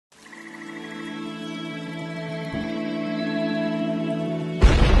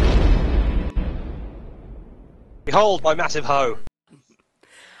Behold my massive hoe.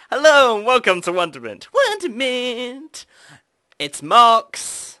 Hello and welcome to Wonderment. Wonderment! It's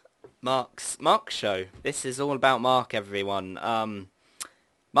Mark's show. This is all about Mark, everyone.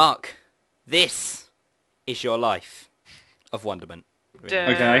 Mark, this is your life of wonderment. Okay. Where's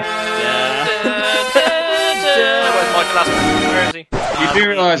Michael Aspen? Where is he? You do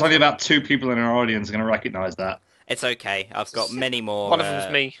realise only about 2 people in our audience are going to recognise that. It's okay. I've got many more. One of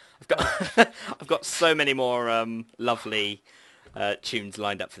them's me. I've got so many more lovely tunes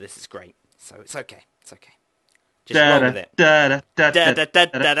lined up for this. It's great. So it's okay. It's okay. Just roll with it.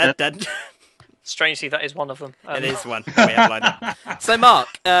 Strangely, that is one of them. It is one we have lined up. So, Mark,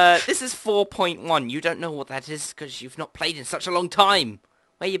 this is 4.1. You don't know what that is because you've not played in such a long time.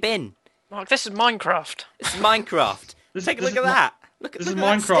 Where you been? Mark, this is Minecraft. This is Minecraft. Take a look at that. Look This is at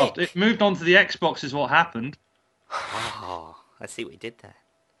that Minecraft. stick. It moved on to the Xbox is what happened. Oh, I see what you did there.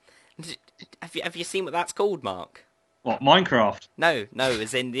 Have you seen what that's called, Mark? What, Minecraft? No,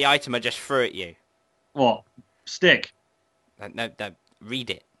 as in the item I just threw at you. What? Stick? No, read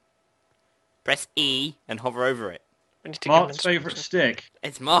it. Press E and hover over it. We need to Mark's give him favourite stick?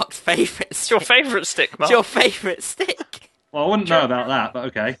 It's Mark's favourite It's your favourite stick, It's Mark. your favourite stick. Well, I wouldn't know about that, but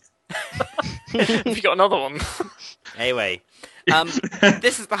okay. Have you got another one? Anyway,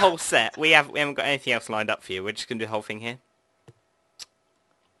 this is the whole set. We haven't got anything else lined up for you. We're just going to do the whole thing here.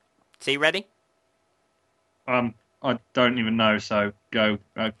 So you ready? I don't even know, so go.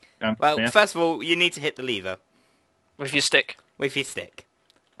 Well, yeah. first of all, you need to hit the lever With your stick. with your stick.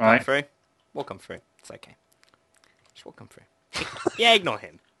 Right. Come through. We'll come through. It's okay. Just walk come through. Yeah, ignore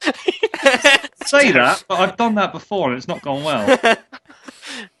him. Say that, but I've done that before and it's not gone well.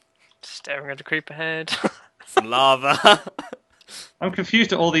 Staring at a creeper head. Some lava. I'm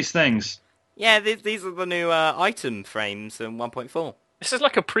confused at all these things. Yeah, these are the new item frames in 1.4. This is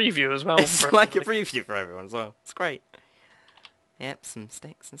like a preview as well. It's like a preview for everyone as well. It's great. Yep, some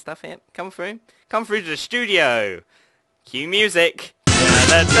sticks and stuff. Yep, come through. Come through to the studio. Cue music. You've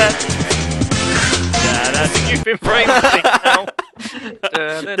been brainwashed now.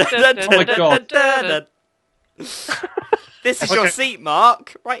 Oh my god. This is your seat,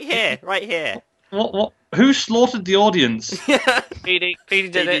 Mark. Right here. Right here. What? Who slaughtered the audience? PD did PD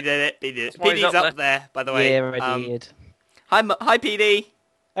it. did it. He did it. That's why he's PD's up up there, by the way. Yeah, I did. Hi, PD.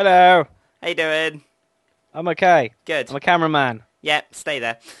 Hello. How you doing? I'm okay. Good. I'm a cameraman. Yep, stay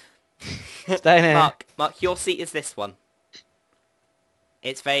there. Staying here. Mark, your seat is this one.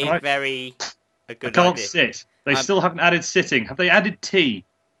 It's very, Right. very a I good can't idea. sit. They still haven't added sitting. Have they added tea?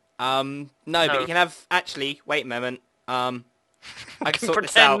 No, but you can have. Actually, wait a moment. I can sort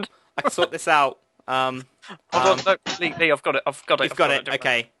this pretend. out. I can sort this out. Hold on, no, Lee, I've got it. I've got it. You've got it.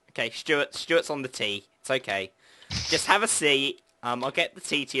 Okay. Stuart's on the tea. It's okay. Just have a seat. I'll get the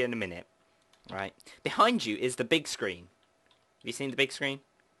tea to you in a minute. Right. Behind you is the big screen. Have you seen the big screen?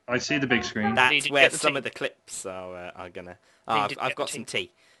 I see the big screen. That's Need to where get the some tea. of the clips are gonna. Need to I've get got the some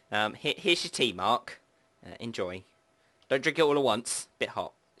tea. Here's your tea, Mark. Enjoy. Don't drink it all at once. Bit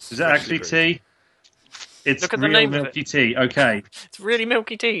hot. It's Is it freshly actually brewed. tea? It's Look at the real name of milky tea. Okay. It's really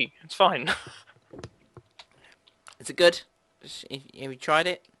milky tea. It's fine. Is it good? Have you tried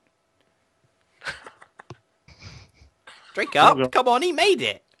it? Drink up. Oh, God. Come on, he made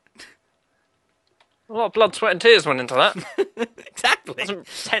it. A lot of blood, sweat, and tears went into that. Exactly. Wasn't Don't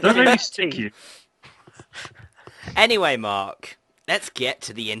technically really that stick tea. you. Anyway, Mark, let's get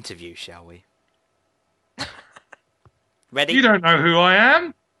to the interview, shall we? Ready? You don't know who I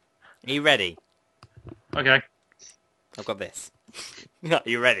am? Are you ready? Okay. I've got this. Are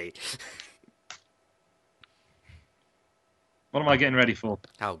you ready? What am I getting ready for?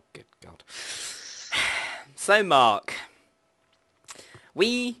 Oh, good God. So, Mark,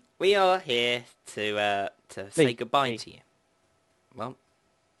 we are here to say Lee, goodbye Lee. to you. Well,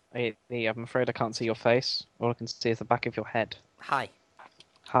 Hey, Lee, I'm afraid I can't see your face. All I can see is the back of your head. hi.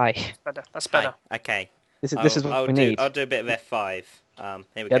 Hi. That's better. Hi. Okay. This is what we need. I'll do a bit of F5. Here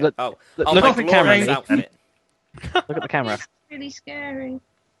we Yeah, go. look- oh, look oh, at my the glorious camera, Lee. outfit. Look at the camera. It's really scary.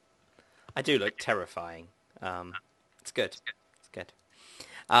 I do look terrifying. It's good. It's good.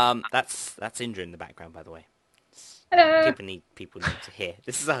 That's Indra in the background, by the way. Hello. People need to hear.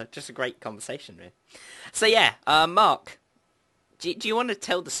 This is just a great conversation, really. So yeah, Mark, do you want to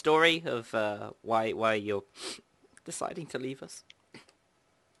tell the story of why you're deciding to leave us?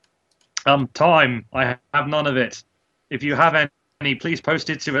 Time. I have none of it. If you have any, please post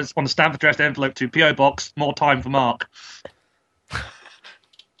it to us on a stamp addressed envelope to PO Box. More time for Mark.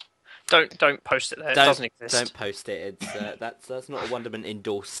 Don't post it there. It doesn't exist. Don't post it. It's that's not a Wonderment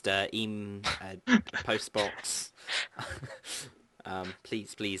endorsed post box.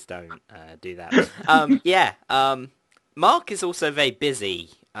 Please don't do that. Yeah. Mark is also very busy.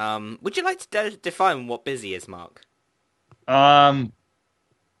 Would you like to define what busy is, Mark?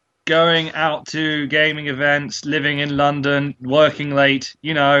 Going out to gaming events, living in London, working late,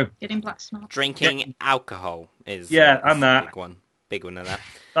 you know. Getting black smart. Drinking alcohol is Yeah, is and a that. big one of that.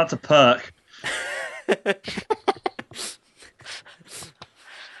 That's a perk.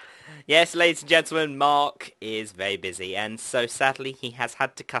 Yes, ladies and gentlemen, Mark is very busy, and so sadly he has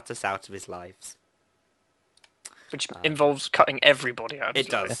had to cut us out of his lives. Which involves cutting everybody out. It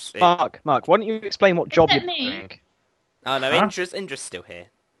does. Mark, why don't you explain what job Is you're it me? doing? Oh no, Huh? Indra's still here.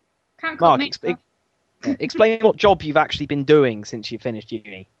 Can't call Mark, me. explain what job you've actually been doing since you finished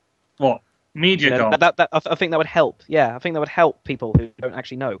uni. What? You know, Mediacom. I think that would help. Yeah, I think that would help people who don't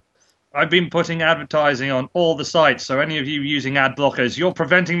actually know. I've been putting advertising on all the sites, so any of you using ad blockers, you're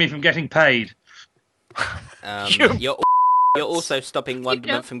preventing me from getting paid. You're also stopping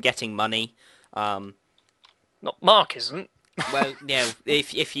Wonderman from getting money. Not Mark isn't. Well, yeah,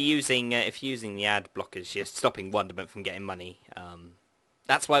 if you're using the ad blockers, you're stopping Wonderman from getting money.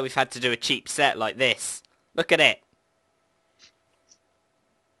 That's why we've had to do a cheap set like this. Look at it.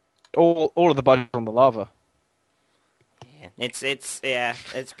 All of the budget on the lava. Yeah,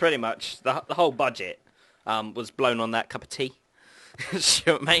 it's pretty much the whole budget was blown on that cup of tea.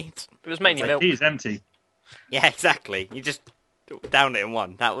 Sure, mate. It was mainly milk. He's empty. Yeah, exactly. You just downed it in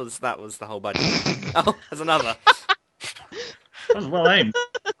one. That was the whole budget. Oh, there's another. That was well aimed.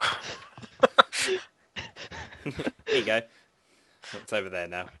 There you go. It's over there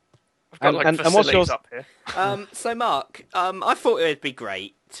now. I've got like and what's facilities yours? up here. So Mark, I thought it would be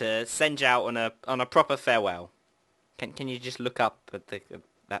great to send you out on a proper farewell. Can you just look up at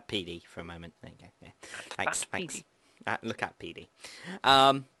that PD for a moment? There you go. Yeah. Thanks. PD. Look at PD.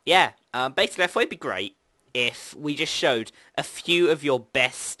 Basically, I thought it'd be great if we just showed a few of your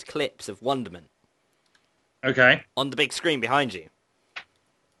best clips of Wonderman Okay. on the big screen behind you.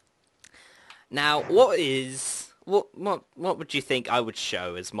 Now, what would you think I would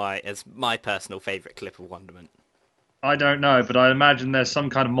show as my personal favourite clip of Wonderman? I don't know, but I imagine there's some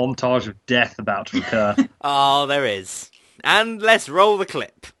kind of montage of death about to occur. Oh, there is. And let's roll the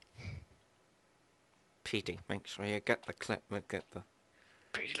clip. PD, make sure you get the clip. Look at the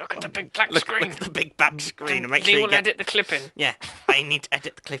Look at the big black look screen. at the big back screen and make Lee sure you will get. edit the clip in. Yeah, I need to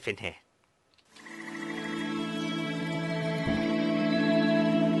edit the clip in here.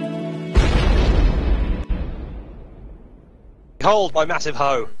 Behold my massive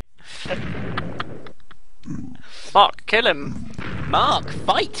hoe. Mark, kill him. Mark,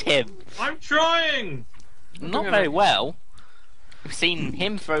 fight him! I'm trying! Not very well. We've seen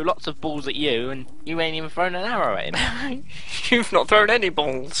him throw lots of balls at you, and you ain't even thrown an arrow at him. You've not thrown any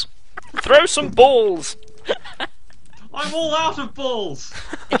balls. Throw some balls. I'm all out of balls!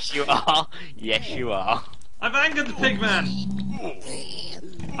 Yes, you are. Yes, you are. I've angered the pig man!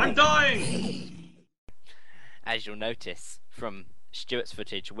 I'm dying! As you'll notice from Stuart's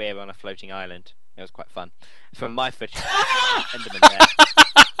footage, we're on a floating island. It was quite fun. From my footage, Enderman there.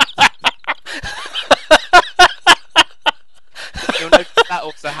 You'll notice that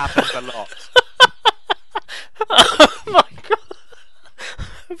also happens a lot. Oh my god.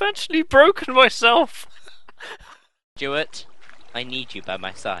 I've actually broken myself. Stuart, I need you by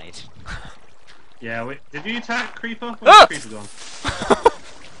my side. Yeah, wait, did you attack Creeper? Where's Ah! Creeper gone?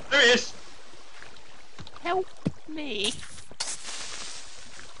 There he is! Help me.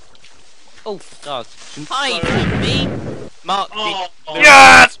 Oh, God. Hide me! Mark, Oh,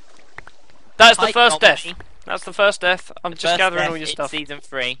 Yes! That's the Hide first not death. me. That's the first death. I'm just First gathering death all your in stuff. Season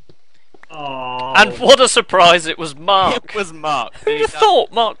 3. oh. And what a surprise, it was Mark. It was Mark. Who'd have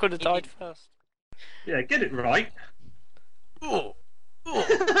thought Mark would have died first? Yeah, get it right. Oh.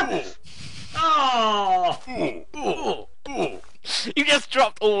 Oh! You just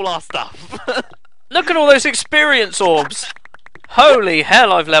dropped all our stuff. Look at all those experience orbs. Holy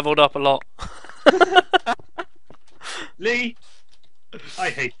hell, I've leveled up a lot. Lee, I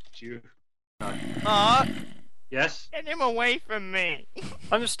hate you. Mark, Yes? get him away from me.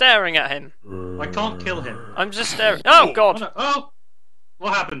 I'm staring at him. I can't kill him. I'm just staring. Oh Oh, god, no. Oh!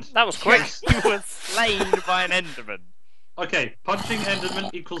 What happened? that was quick. Yes. You were slain by an Enderman. Okay, punching Enderman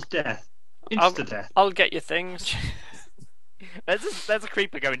equals death. Insta-death. I'll get your things. There's a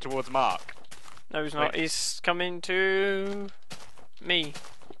creeper going towards Mark. No, he's not. He's coming to me.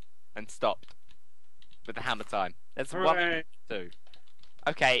 And stopped. With the hammer time. There's Hooray. 1, 2.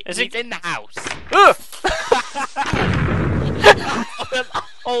 Okay, Is he's he- in the house. Ugh! A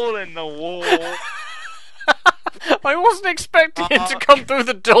hole in the wall. I wasn't expecting it to come through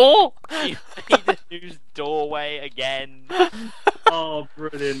the door. You made the news doorway again. Oh,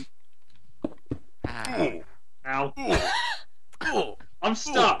 brilliant. Ah. Ow. I'm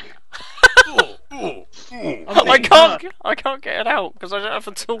stuck. I can't get it out because I don't have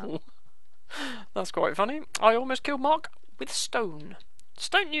a tool. That's quite funny. I almost killed Mark with stone.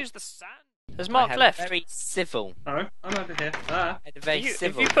 Just don't use the sand. There's I Mark had left. Very civil. Oh, I'm over here. Ah. I had a very If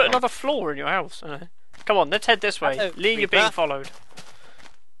civil. you put another floor in your house, come on, let's head this way. Hello, Lee, you're Creeper. being followed.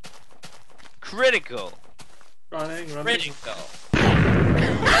 Critical. Running. Critical.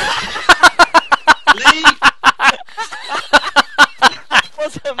 Lee!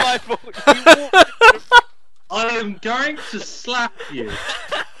 Wasn't my fault. You walked I am going to slap you.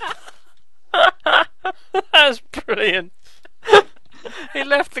 That's brilliant. He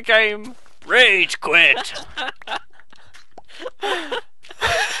left the game. Rage quit.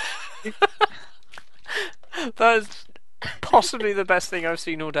 That is possibly the best thing I've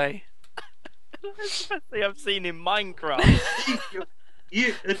seen all day. That's the best thing I've seen in Minecraft.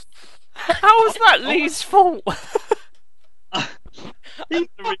 You. How was that Lee's fault? He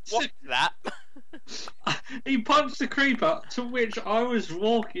Watch punched, that. he punched the creeper to which I was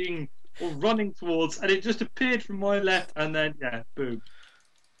walking or running towards, and it just appeared from my left, and then boom.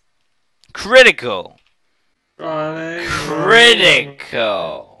 Critical. Running.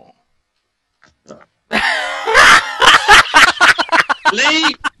 Critical.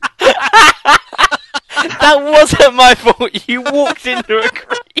 Lee! That wasn't my fault. You walked into a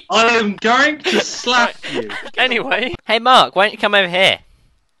creep. I am going to slap you. Anyway, Hey Mark, why don't you come over here?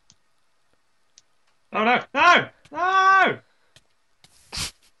 Oh no! No! No!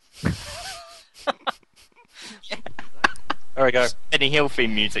 There we go. Benny Hill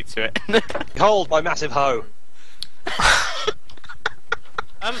theme music to it. Behold my massive hoe.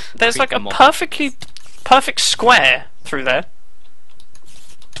 there's like a Creeper perfect square through there.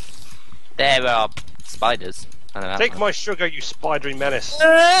 There are spiders. I don't know. Take my sugar, you spidery menace.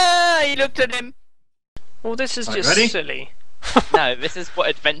 Ah, he looked at him. Well, this is Right, just ready? silly. No, this is what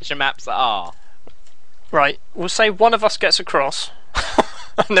adventure maps are. Right, we'll say one of us gets across,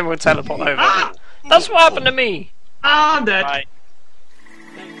 and then we'll teleport over. That's what happened to me. Ah, I'm dead. Right.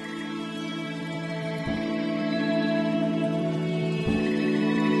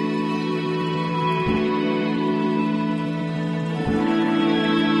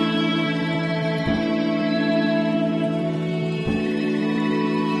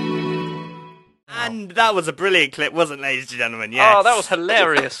 And that was a brilliant clip, wasn't it, ladies and gentlemen? Yes. Oh, that was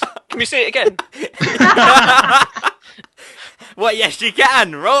hilarious. Can we see it again? Well, yes, you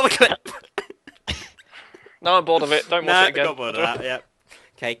can. Roll the clip. No, I'm bored of it. Don't watch No, it again. got bored of that, yep.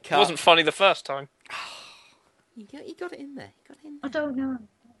 Okay, It cut. wasn't funny the first time. You got it in there. You got it in I don't know.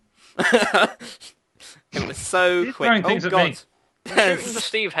 there. It was so He's quick. throwing Oh, things at God. me. Shooting the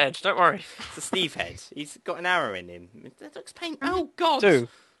Steve head, don't worry. It's a Steve head. He's got an arrow in him. That looks pain. Oh, God. Stu,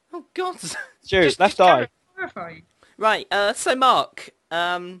 Oh, God. Stu, Just- left just carry eye. Horrifying. Right, so Mark,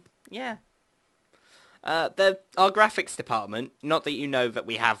 yeah. Our graphics department, not that you know that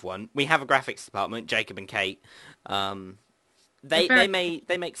we have one, we have a graphics department, Jacob and Kate. They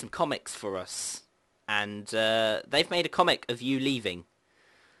make some comics for us, and they've made a comic of you leaving.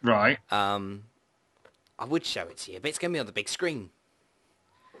 Right. I would show it to you, but it's going to be on the big screen.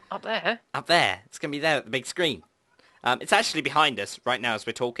 Up there? Up there. It's going to be there at the big screen. It's actually behind us right now as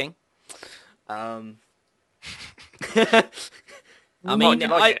we're talking. I mean, do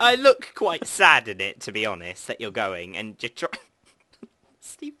you like it? I look quite sad in it, to be honest, that you're going, and you're trying...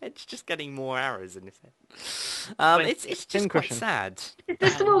 Steve Edge just getting more arrows in his head. It's just quite Pincushion. sad. Is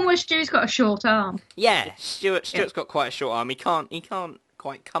this the one where Stu's got a short arm? Yeah, Stuart's got quite a short arm. He can't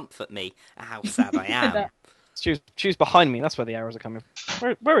quite comfort me at how sad I am. Stu's behind me. That's where the arrows are coming.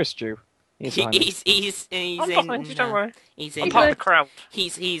 Where is Stu? He's behind me. He's I'm in. behind you, don't worry. He's I'm in. part of the crowd.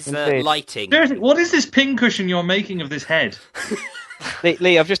 He's Indeed. lighting. Seriously, what is this pincushion you're making of this head?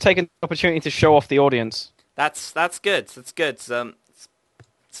 Lee, I've just taken the opportunity to show off the audience. That's good. That's good.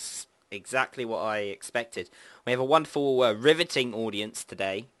 It's exactly what I expected. We have a wonderful, riveting audience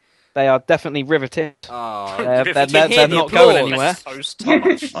today. They are definitely riveted. Oh, They're you can hear they're the not going applause. anywhere. So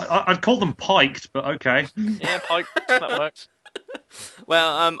stunned. I'd call them piked, but okay. Yeah, pipe. That works.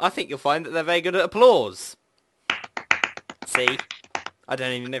 Well, I think you'll find that they're very good at applause. See, I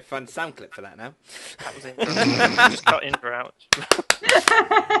don't even know if I find a sound clip for that now. That was intro. Just cut intro out.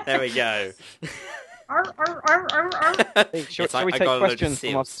 There we go. Arr, arr, arr, arr, arr. Lee, shall Yes, I we got take a load of questions from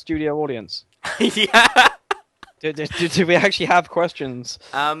our seals. studio audience? Yeah. Do we actually have questions?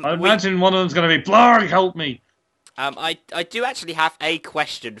 I imagine one of them's going to be, Blarg, help me. I do actually have a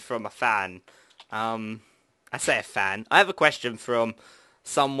question from a fan. I say a fan. I have a question from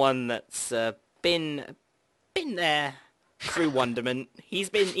someone that's been there through Wonderment. He's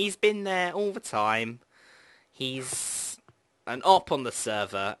been there all the time. He's an op on the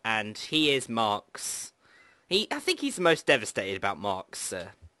server, and he is Mark's. I think he's the most devastated about Mark's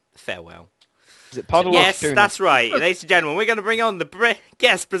farewell. Is it Puddle? Yes, or that's right, ladies and gentlemen. We're going to bring on the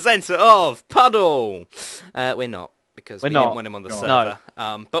guest presenter of Puddle. We're not, because we didn't want him on the server.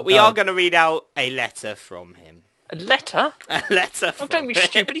 But we are going to read out a letter from him. A letter? A letter from Don't be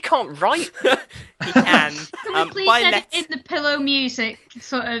stupid, he can't write. He can. Please By edit in the pillow music,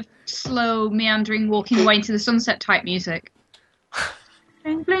 sort of slow, meandering, walking away into the sunset type music.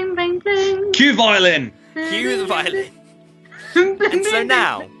 Bling, bling, bling, bling. Cue violin. Cue the violin. And so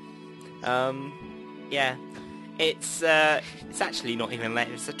now, yeah, it's actually not even a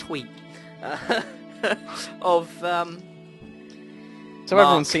letter, it's a tweet of So Mark.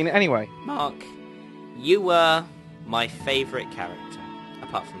 everyone's seen it anyway. Mark, you were my favourite character,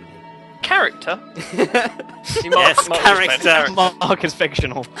 apart from me. Character? Yes, character. Mark is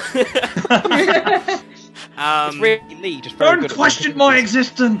fictional. It's really Lee, just very Don't good at question my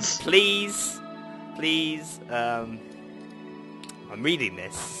existence. Please, I'm reading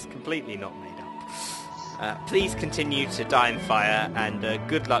this, completely not made up. Please continue to die in fire, and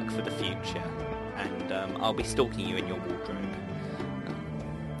good luck for the future. And I'll be stalking you in your wardrobe,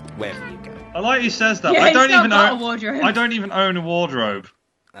 wherever you go. I like he says that. Yeah, I don't he's even got a own. wardrobe. I don't even own a wardrobe.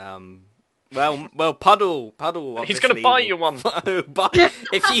 Well, Puddle. He's going to buy you one. But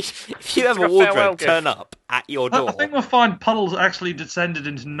if you have like a a farewell wardrobe gift. turn up at your door, I think we'll find Puddle's actually descended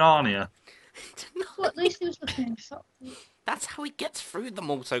into Narnia. Well, at least he was looking at socks. that's how he gets through them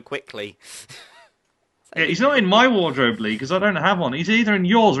all so quickly. Yeah, he's not in my wardrobe, Lee, because I don't have one. He's either in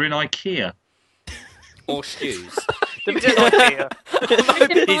yours or in IKEA. Or Stu's. He did IKEA. I'm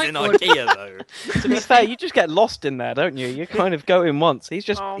hoping he's in IKEA though. To be fair, you just get lost in there, don't you? You kind of go in once. He's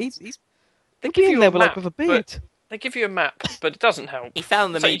just Oh. he's They give in you there a with, map, with a but beard. they give you a map, but it doesn't help. He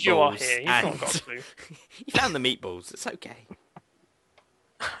found the So meatballs. you are here, you've and not got to. he found the meatballs. It's okay.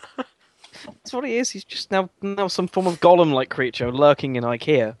 That's what he is. He's just now some form of golem-like creature lurking in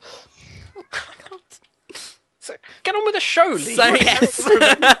IKEA. So, get on with the show, Lee. So You're yes,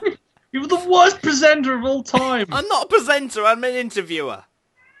 You were the worst presenter of all time. I'm not a presenter. I'm an interviewer.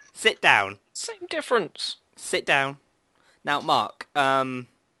 Sit down. Same difference. Sit down. Now, Mark.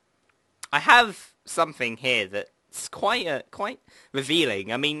 I have something here that's quite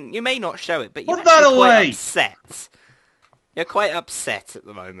revealing. I mean, you may not show it, but you're Put that actually quite away. upset. You're quite upset at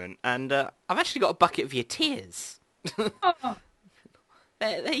the moment, and I've actually got a bucket of your tears. Oh,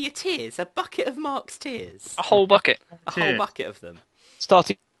 They're your tears. A bucket of Mark's tears. A whole bucket. A whole Tears. bucket of them.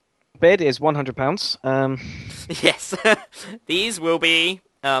 Starting bid is £100. Yes. These will be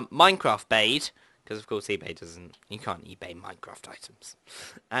Minecraft bait, because of course eBay doesn't. You can't eBay Minecraft items.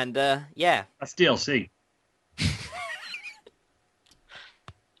 And yeah. That's DLC.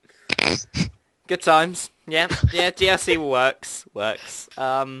 Good times. Yeah, DLC works.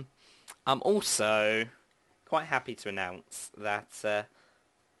 I'm also quite happy to announce that,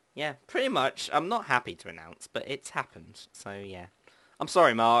 yeah, pretty much, I'm not happy to announce, but it's happened. So, yeah. I'm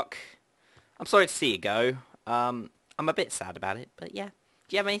sorry, Mark. I'm sorry to see you go. I'm a bit sad about it, but yeah.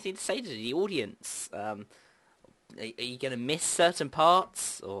 Do you have anything to say to the audience? Are you going to miss certain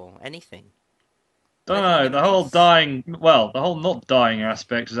parts or anything? Don't know. The whole dying, well, the whole not dying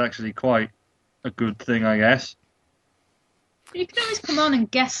aspect is actually quite a good thing, I guess. you can always come on and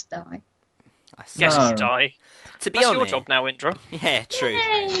guest die. I see. Guests No. die. To be That's your honest, job now, Indra. yeah, true.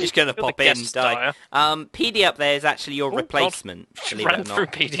 Yay. Just gonna You're pop the in, guest die. PD up there is actually your Oh, replacement. Believe Ran it or through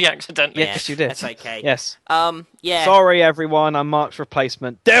not. PD accidentally. Yes, you did. That's okay. Yes. Yeah. Sorry, everyone. I'm Mark's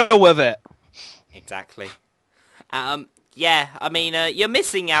replacement. Deal with it. Exactly. Yeah. I mean, you're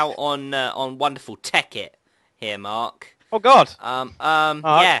missing out on wonderful Tekkit here, Mark. Oh God.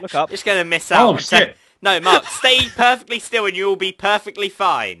 Yeah. look up. Just gonna miss out. Oh, on shit. No, Mark, stay perfectly still, and you'll be perfectly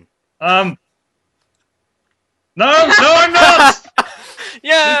fine. No, I'm not!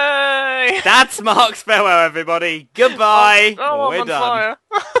 Yay! That's Mark's farewell, everybody. Goodbye. Oh, We're I'm on done.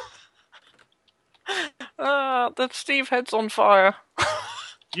 fire. The Steve head's on fire.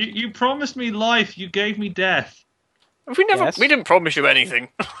 You promised me life, you gave me death. Yes. We didn't promise you anything.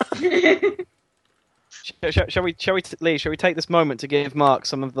 Shall we, Lee? Shall we take this moment to give Mark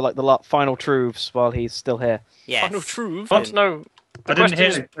some of the final truths while he's still here? Yes. Final truth. What? No. I didn't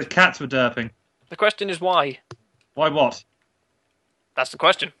hear the cats were derping. The question is why. Why what? That's the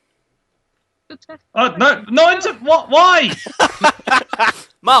question. Oh, no, what? Why?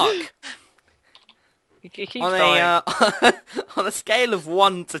 Mark. He keeps On dying. a on a scale of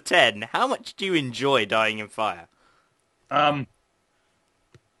 1 to 10, how much do you enjoy dying in fire? 4.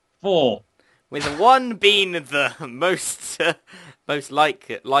 With a 1 being the most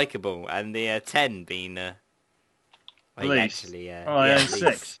likable, and the 10 being Least. actually then least.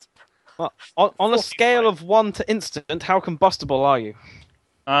 6. Well, on a scale of 1 to instant, how combustible are you?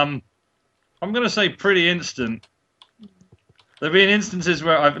 I'm gonna say pretty instant. There've been instances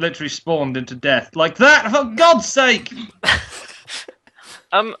where I've literally spawned into death, like that. For God's sake!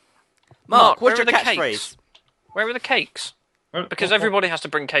 Mark, where what's are your the catchphrase? cakes? Where are the cakes? Because everybody has to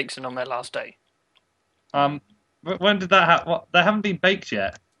bring cakes in on their last day. When did that happen? What? They haven't been baked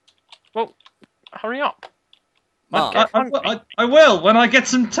yet. Well, hurry up. Mark, I will when I get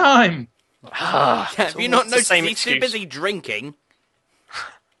some time. have you not the noticed same he's too excuse. busy drinking?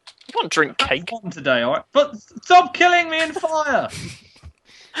 You can't drink cake. One today, alright? But stop killing me in fire!